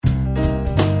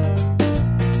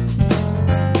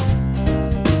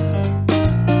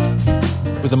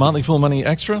the Motley Fool Money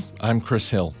Extra, I'm Chris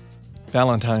Hill.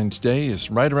 Valentine's Day is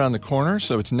right around the corner,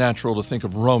 so it's natural to think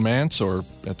of romance or,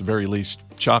 at the very least,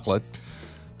 chocolate.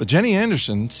 But Jenny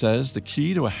Anderson says the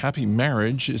key to a happy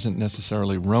marriage isn't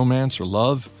necessarily romance or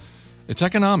love, it's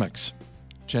economics.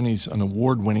 Jenny's an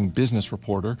award-winning business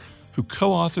reporter who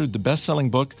co-authored the best-selling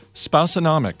book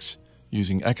Spousonomics,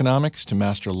 using economics to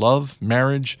master love,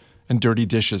 marriage, and dirty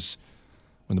dishes.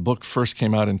 When the book first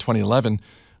came out in 2011,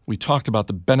 we talked about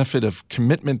the benefit of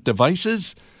commitment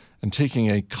devices and taking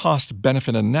a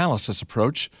cost-benefit analysis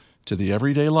approach to the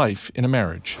everyday life in a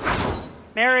marriage.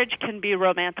 Marriage can be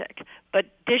romantic, but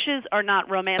dishes are not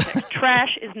romantic.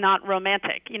 Trash is not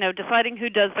romantic. Deciding who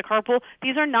does the carpool,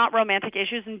 these are not romantic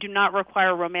issues and do not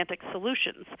require romantic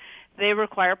solutions. They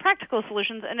require practical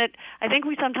solutions, and I think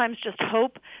we sometimes just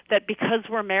hope that because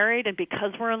we're married and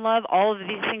because we're in love, all of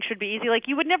these things should be easy. Like,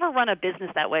 you would never run a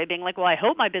business that way, being like, well, I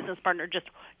hope my business partner just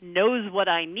knows what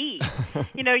I need.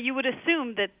 You would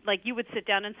assume that, you would sit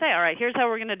down and say, all right, here's how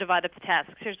we're going to divide up the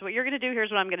tasks. Here's what you're going to do. Here's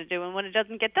what I'm going to do. And when it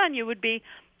doesn't get done, you would be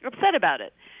upset about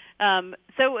it.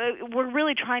 So we're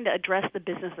really trying to address the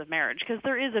business of marriage, because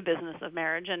there is a business of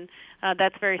marriage, and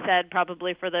that's very sad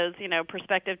probably for those,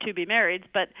 prospective to-be marrieds,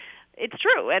 but it's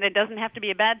true, and it doesn't have to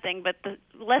be a bad thing, but the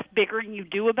less bickering you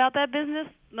do about that business,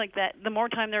 like that, the more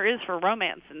time there is for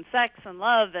romance and sex and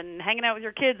love and hanging out with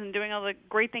your kids and doing all the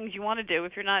great things you want to do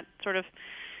if you're not sort of,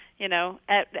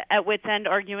 at wit's end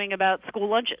arguing about school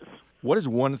lunches. What is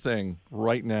one thing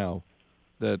right now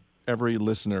that every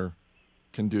listener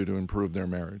can do to improve their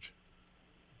marriage?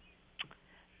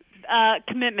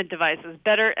 Commitment devices.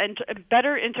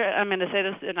 I'm going to say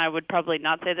this, and I would probably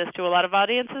not say this to a lot of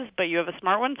audiences, but you have a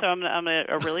smart one, so I'm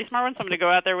a really smart one, so I'm going to go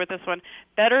out there with this one.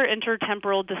 Better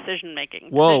intertemporal decision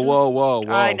making. Whoa.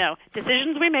 I know.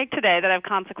 Decisions we make today that have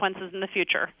consequences in the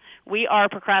future. We are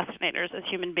procrastinators as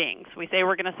human beings. We say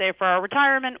we're going to save for our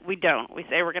retirement. We don't. We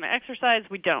say we're going to exercise.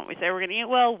 We don't. We say we're going to eat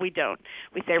well. We don't.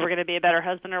 We say we're going to be a better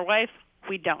husband or wife.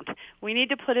 We don't. We need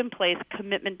to put in place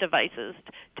commitment devices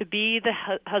to be the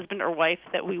husband or wife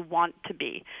that we want to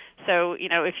be. So,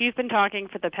 if you've been talking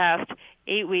for the past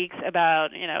 8 weeks about,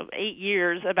 8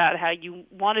 years about how you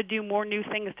want to do more new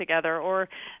things together, or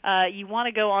you want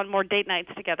to go on more date nights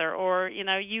together, or,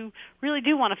 you really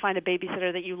do want to find a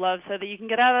babysitter that you love so that you can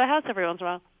get out of the house every once in a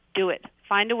while, do it.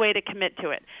 Find a way to commit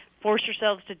to it. Force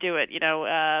yourselves to do it.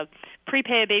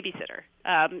 Prepay a babysitter.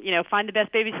 Find the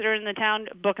best babysitter in the town,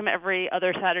 book them every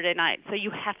other Saturday night. So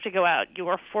you have to go out. You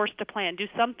are forced to plan. Do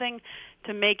something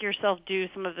to make yourself do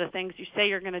some of the things you say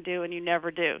you're going to do and you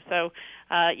never do. So,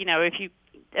 if you,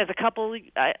 as a couple,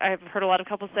 I've heard a lot of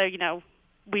couples say,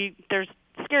 there's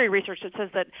scary research that says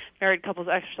that married couples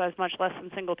exercise much less than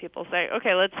single people. Say,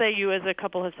 okay, let's say you as a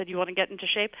couple have said you want to get into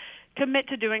shape. Commit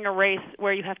to doing a race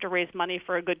where you have to raise money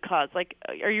for a good cause. Like,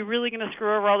 are you really going to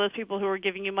screw over all those people who are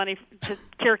giving you money to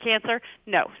cure cancer?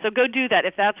 No. So go do that.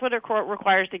 If that's what it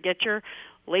requires to get your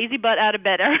lazy butt out of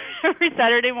bed every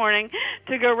Saturday morning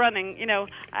to go running,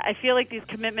 I feel like these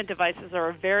commitment devices are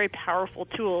a very powerful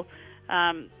tool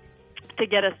to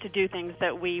get us to do things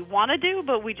that we want to do,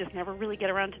 but we just never really get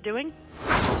around to doing.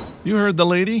 You heard the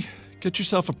lady. Get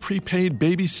yourself a prepaid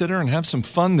babysitter and have some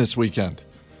fun this weekend.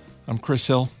 I'm Chris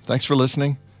Hill. Thanks for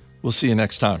listening. We'll see you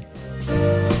next time.